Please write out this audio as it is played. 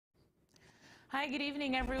Hi, good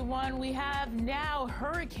evening, everyone. We have now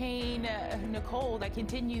Hurricane Nicole that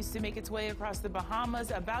continues to make its way across the Bahamas,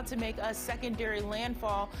 about to make a secondary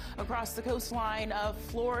landfall across the coastline of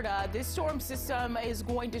Florida. This storm system is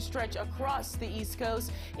going to stretch across the East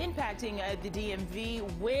Coast, impacting the DMV.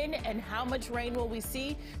 When and how much rain will we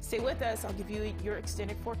see? Stay with us. I'll give you your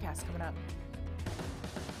extended forecast coming up.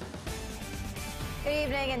 Good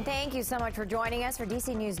evening, and thank you so much for joining us for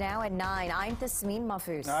DC News Now at 9. I'm Tasmin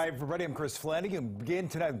Mahfouz. Hi, everybody. I'm Chris Flanagan. Begin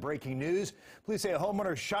tonight with breaking news. Police say a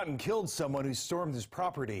homeowner shot and killed someone who stormed his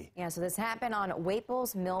property. Yeah, so this happened on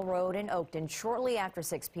Waples Mill Road in Oakton shortly after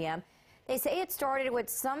 6 p.m. They say it started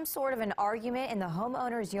with some sort of an argument in the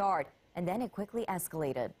homeowner's yard, and then it quickly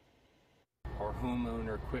escalated. Our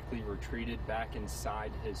homeowner quickly retreated back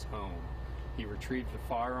inside his home. He retrieved the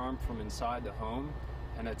firearm from inside the home,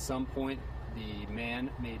 and at some point, the man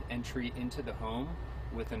made entry into the home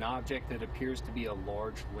with an object that appears to be a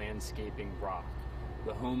large landscaping rock.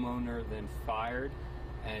 The homeowner then fired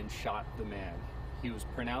and shot the man. He was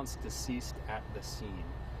pronounced deceased at the scene.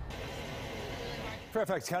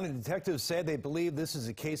 Fairfax County detectives say they believe this is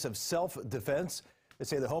a case of self-defense. They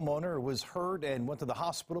say the homeowner was hurt and went to the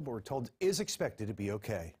hospital, but we're told is expected to be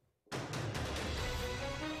okay.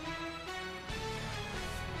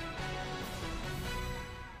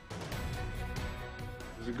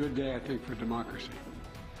 It was a good day, I think, for democracy.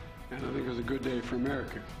 And I think it was a good day for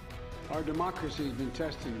America. Our democracy has been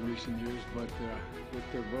tested in recent years, but with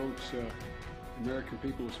their votes, the American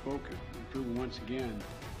people have spoken and proven once again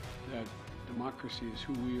that democracy is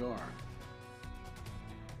who we are.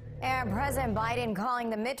 And President Biden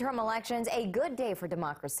calling the midterm elections a good day for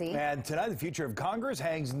democracy. And tonight, the future of Congress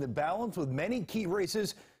hangs in the balance with many key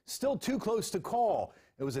races still too close to call.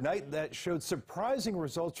 It was a night that showed surprising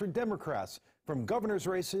results for Democrats, from governor's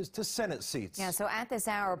races to Senate seats. Yeah, so at this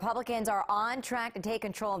hour, Republicans are on track to take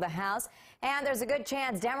control of the House, and there's a good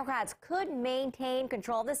chance Democrats could maintain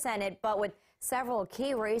control of the Senate, but with several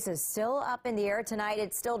key races still up in the air tonight,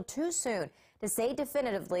 it's still too soon to say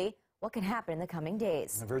definitively what can happen in the coming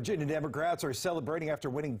days. Virginia Democrats are celebrating after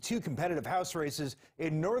winning 2 competitive House races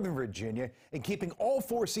in Northern Virginia and keeping all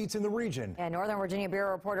 4 seats in the region. And Northern Virginia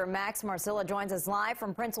Bureau reporter Max Marcilla joins us live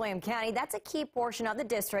from Prince William County. That's a key portion of the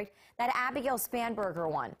district that Abigail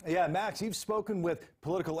Spanberger won. Yeah, Max, you've spoken with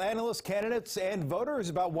political analysts, candidates, and voters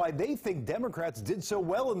about why they think Democrats did so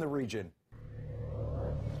well in the region.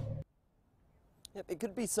 Yep, it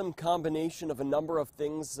could be some combination of a number of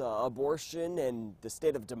things, abortion and the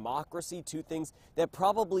state of democracy, 2 things that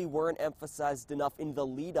probably weren't emphasized enough in the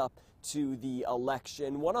lead up to the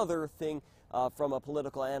election. One other thing from a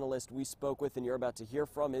political analyst we spoke with and you're about to hear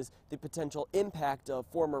from is the potential impact of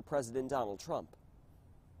former President Donald Trump.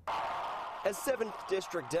 As 7th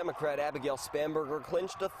District Democrat Abigail Spanberger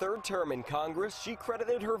clinched a 3rd term in Congress, she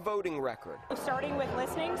credited her voting record. Starting with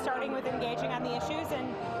listening, starting with engaging on the issues,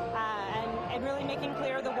 and really making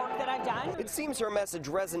clear the work that I've done. It seems her message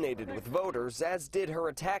resonated with voters, as did her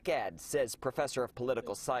attack ad, says Professor of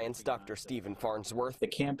Political Science Dr. Stephen Farnsworth. The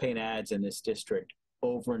campaign ads in this district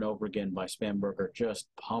over and over again by Spanberger just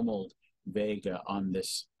pummeled Vega on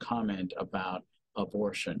this comment about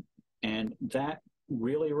abortion. And that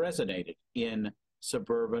really resonated in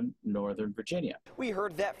suburban Northern Virginia. We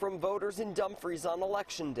heard that from voters in Dumfries on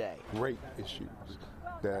Election Day. Great issues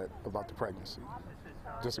about the pregnancy.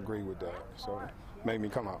 Disagree with that, so made me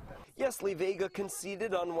come out. Yesli Vega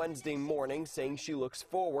conceded on Wednesday morning, saying she looks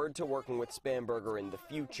forward to working with Spanberger in the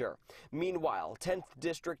future. Meanwhile, 10th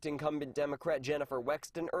District incumbent Democrat Jennifer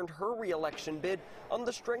Wexton earned her re-election bid on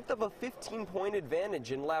the strength of a 15-point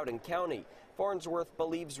advantage in Loudoun County. Farnsworth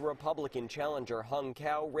believes Republican challenger Hung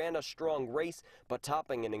Cao ran a strong race, but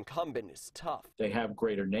topping an incumbent is tough. They have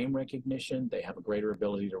greater name recognition, they have a greater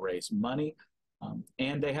ability to raise money,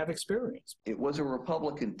 and they have experience. It was a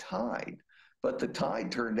Republican tide, but the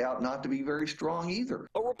tide turned out not to be very strong either.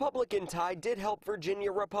 A Republican tide did help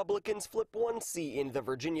Virginia Republicans flip 1 seat in the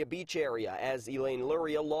Virginia Beach area, as Elaine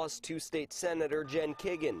Luria lost to State Senator Jen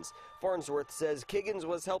Kiggins. Farnsworth says Kiggins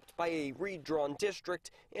was helped by a redrawn district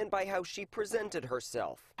and by how she presented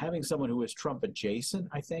herself. Having someone who is Trump adjacent,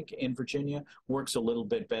 I think, in Virginia works a little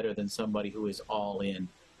bit better than somebody who is all in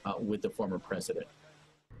with the former president.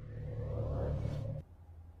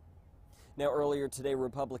 Now, earlier today,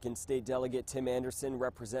 Republican State Delegate Tim Anderson,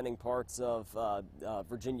 representing parts of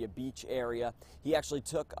Virginia Beach area, he actually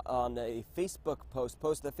took on a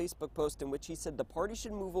posted a Facebook post in which he said the party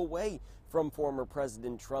should move away from former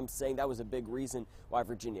President Trump, saying that was a big reason why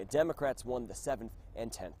Virginia Democrats won the 7th and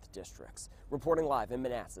 10th districts. Reporting live in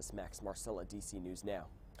Manassas, Max Marcilla, DC News Now.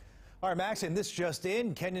 All right, Max, and this just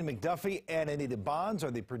in, Kenyon McDuffie and Anita Bonds are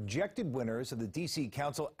the projected winners of the D.C.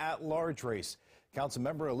 Council at-large race.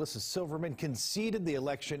 Councilmember Alyssa Silverman conceded the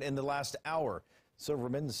election in the last hour.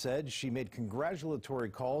 Silverman said she made congratulatory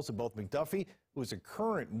calls to both McDuffie, who is a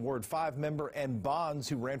current Ward 5 member, and Bonds,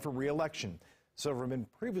 who ran for re-election. Silverman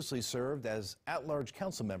previously served as at-large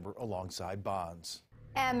council member alongside Bonds.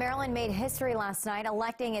 And Maryland made history last night,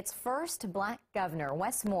 electing its first black governor.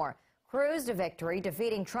 Wes Moore cruised to victory,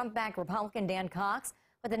 defeating Trump-backed Republican Dan Cox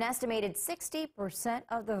with an estimated 60%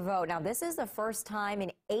 of the vote. Now, this is the first time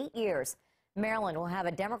in 8 years Maryland will have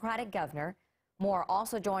a Democratic governor. Moore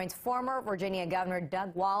also joins former Virginia Governor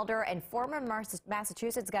Doug Wilder and former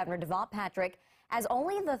Massachusetts Governor Deval Patrick as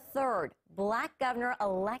only the third black governor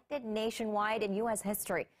elected nationwide in U.S.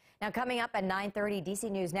 history. Now, coming up at 9:30, D.C.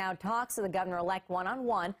 News Now talks to the governor-elect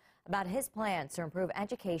one-on-one about his plans to improve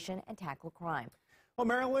education and tackle crime. Well,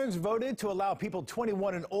 Marylanders voted to allow people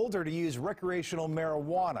 21 and older to use recreational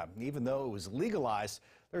marijuana. Even though it was legalized,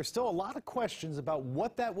 there are still a lot of questions about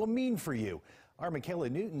what that will mean for you. Our Michaela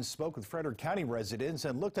Newton spoke with Frederick County residents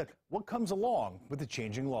and looked at what comes along with the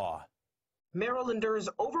changing law. Marylanders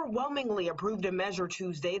overwhelmingly approved a measure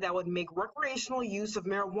Tuesday that would make recreational use of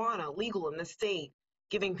marijuana legal in the state,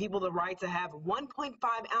 giving people the right to have 1.5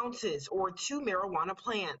 ounces or 2 marijuana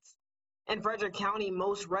plants. In Frederick County,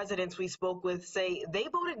 most residents we spoke with say they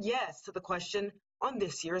voted yes to the question on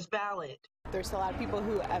this year's ballot. There's a lot of people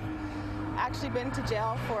who have actually been to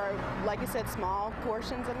jail for, like you said, small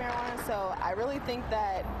portions of marijuana. So I really think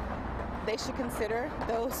that they should consider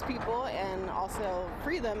those people and also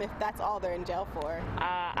free them if that's all they're in jail for.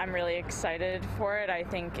 I'm really excited for it. I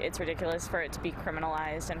think it's ridiculous for it to be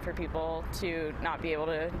criminalized and for people to not be able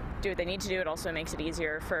to do what they need to do. It also makes it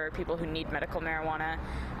easier for people who need medical marijuana,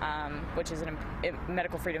 which is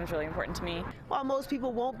medical freedom is really important to me. While most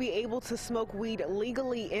people won't be able to smoke weed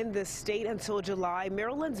legally in this state until July,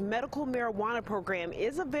 Maryland's medical marijuana program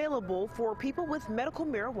is available for people with medical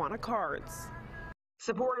marijuana cards.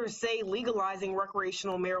 Supporters say legalizing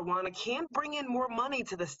recreational marijuana can bring in more money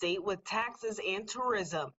to the state with taxes and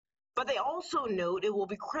tourism. But they also note it will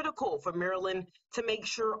be critical for Maryland to make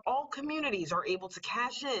sure all communities are able to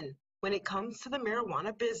cash in when it comes to the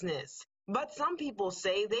marijuana business. But some people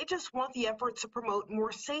say they just want the effort to promote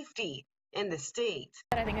more safety in the state.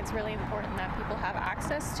 I think it's really important that people have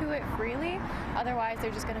access to it freely. Otherwise, they're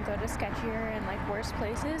just going to go to sketchier and worse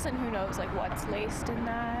places, and who knows what's laced in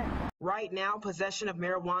that. Right now, possession of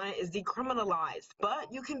marijuana is decriminalized, but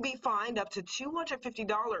you can be fined up to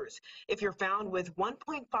 $250 if you're found with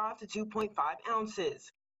 1.5 to 2.5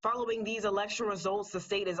 ounces. Following these election results, the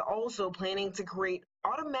state is also planning to create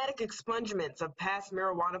automatic expungements of past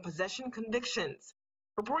marijuana possession convictions.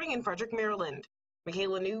 Reporting in Frederick, Maryland,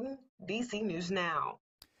 Michaela Newton, DC News Now.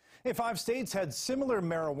 Hey, 5 states had similar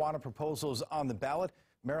marijuana proposals on the ballot.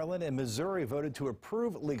 Maryland and Missouri voted to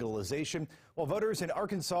approve legalization, while voters in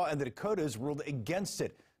Arkansas and the Dakotas ruled against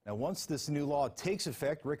it. Now, once this new law takes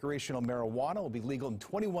effect, recreational marijuana will be legal in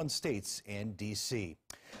 21 states and D.C.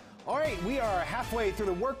 All right, we are halfway through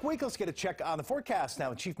the work week. Let's get a check on the forecast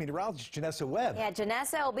now with Chief Meteorologist Janessa Webb. Yeah,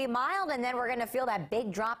 Janessa, will be mild, and then we're going to feel that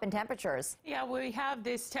big drop in temperatures. Yeah, we have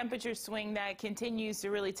this temperature swing that continues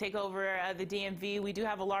to really take over the DMV. We do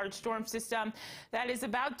have a large storm system that is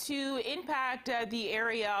about to impact the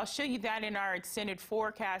area. I'll show you that in our extended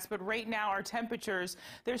forecast. But right now, our temperatures,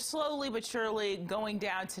 they're slowly but surely going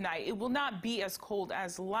down tonight. It will not be as cold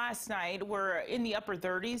as last night. We're in the upper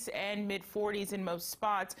 30s and mid 40s in most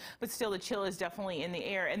spots. But still, the chill is definitely in the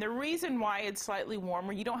air. And the reason why it's slightly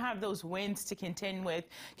warmer, you don't have those winds to contend with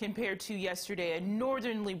compared to yesterday. A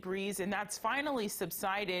northerly breeze, and that's finally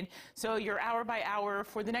subsided. So your hour by hour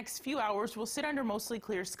for the next few hours will sit under mostly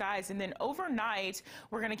clear skies. And then overnight,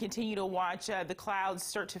 we're going to continue to watch the clouds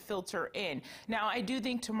start to filter in. Now, I do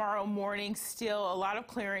think tomorrow morning, still a lot of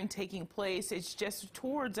clearing taking place. It's just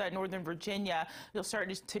towards northern Virginia. You'll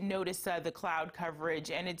start to notice the cloud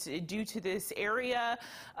coverage, and it's due to this area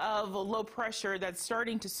of low pressure that's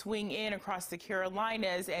starting to swing in across the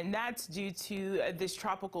Carolinas, and that's due to this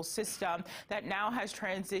tropical system that now has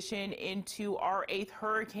transitioned into our 8th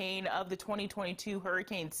hurricane of the 2022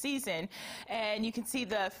 hurricane season. And you can see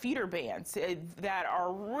the feeder bands that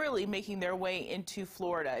are really making their way into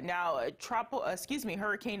Florida. Now,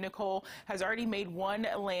 Hurricane Nicole has already made one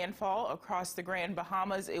landfall across the Grand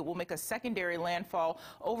Bahamas. It will make a secondary landfall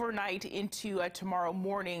overnight into tomorrow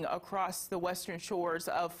morning across the western shores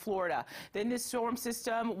of Florida. Then this storm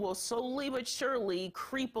system will slowly but surely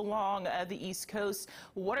creep along the East Coast.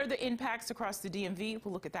 What are the impacts across the DMV?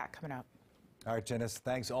 We'll look at that coming up. All right, Janice,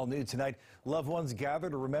 thanks. All new tonight. Loved ones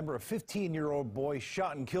gather to remember a 15-year-old boy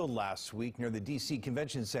shot and killed last week near the D.C.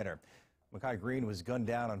 Convention Center. Makai Green was gunned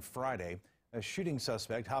down on Friday. A shooting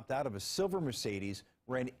suspect hopped out of a silver Mercedes,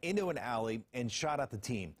 ran into an alley, and shot at the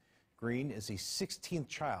teen. Green is the 16th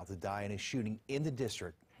child to die in a shooting in the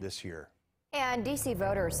district this year. And D.C.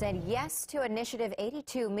 voters said yes to Initiative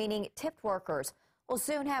 82, meaning tipped workers will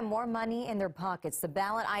soon have more money in their pockets. The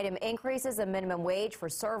ballot item increases the minimum wage for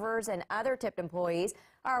servers and other tipped employees.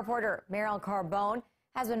 Our reporter, Marielle Carbone,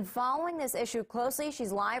 has been following this issue closely.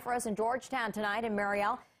 She's live for us in Georgetown tonight. And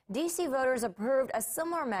Marielle, D.C. voters approved a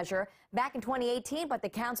similar measure back in 2018, but the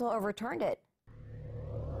council overturned it.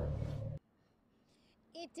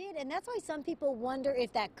 It did, and that's why some people wonder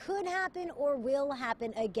if that could happen or will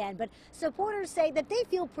happen again. But supporters say that they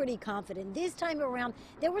feel pretty confident. This time around,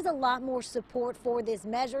 there was a lot more support for this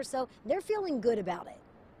measure, so they're feeling good about it.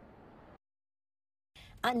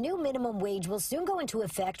 A new minimum wage will soon go into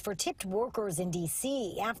effect for tipped workers in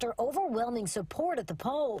D.C. after overwhelming support at the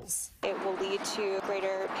polls. It will lead to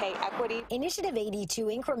greater pay equity. Initiative 82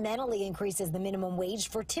 incrementally increases the minimum wage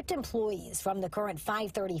for tipped employees from the current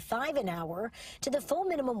 $5.35 an hour to the full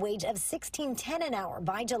minimum wage of $16.10 an hour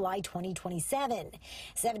by July 2027.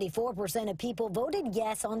 74% of people voted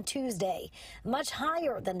yes on Tuesday, much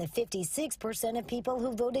higher than the 56% of people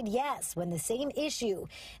who voted yes when the same issue,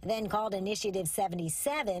 then called Initiative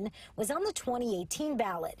 77, was on the 2018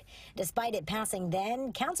 ballot. Despite it passing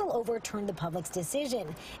then, council overturned the public's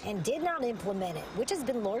decision and did not implement it, which has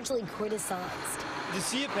been largely criticized. To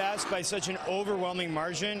see it passed by such an overwhelming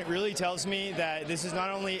margin really tells me that this is not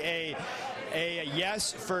only a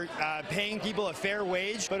yes for paying people a fair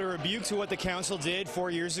wage, but a rebuke to what the council did 4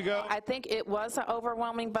 years ago. I think it was an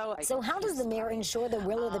overwhelming vote. So how does the mayor ensure the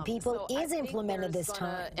will of the people is implemented this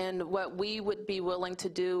time? And what we would be willing to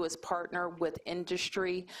do is partner with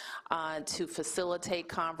industry to facilitate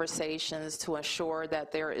conversations to ensure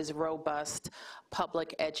that there is robust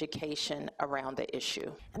public education around the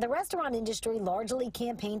issue. The restaurant industry largely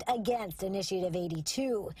campaigned against Initiative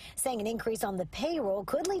 82, saying an increase on the payroll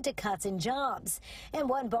could lead to cuts in jobs. And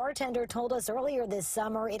one bartender told us earlier this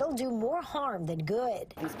summer it'll do more harm than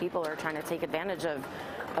good. These people are trying to take advantage of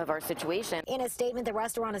our situation. In a statement, the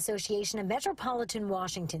Restaurant Association of Metropolitan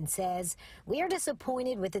Washington says, "We are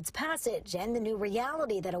disappointed with its passage and the new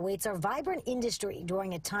reality that awaits our vibrant industry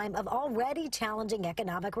during a time of already challenging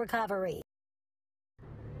economic recovery."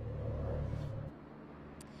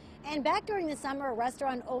 And back during the summer, a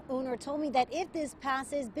restaurant owner told me that if this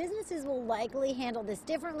passes, businesses will likely handle this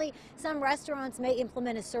differently. Some restaurants may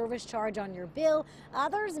implement a service charge on your bill.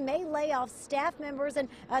 Others may lay off staff members, and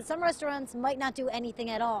some restaurants might not do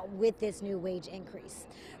anything at all with this new wage increase.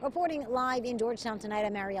 Reporting live in Georgetown tonight,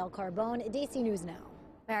 I'm Marielle Carbone, DC News Now.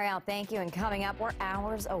 Marielle, thank you. And coming up, we're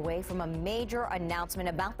hours away from a major announcement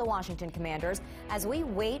about the Washington Commanders. As we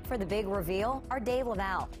wait for the big reveal, our Dave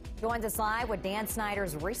Laval joins us live with Dan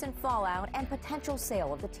Snyder's recent fallout and potential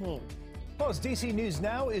sale of the team. Plus, DC News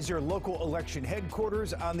Now is your local election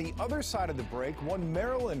headquarters. On the other side of the break, one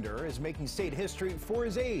Marylander is making state history for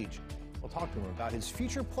his age. We'll talk to him about his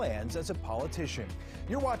future plans as a politician.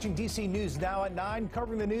 You're watching DC News Now at 9,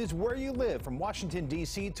 covering the news where you live from Washington,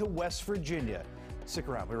 D.C. to West Virginia. Stick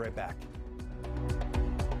around. We'll be right back.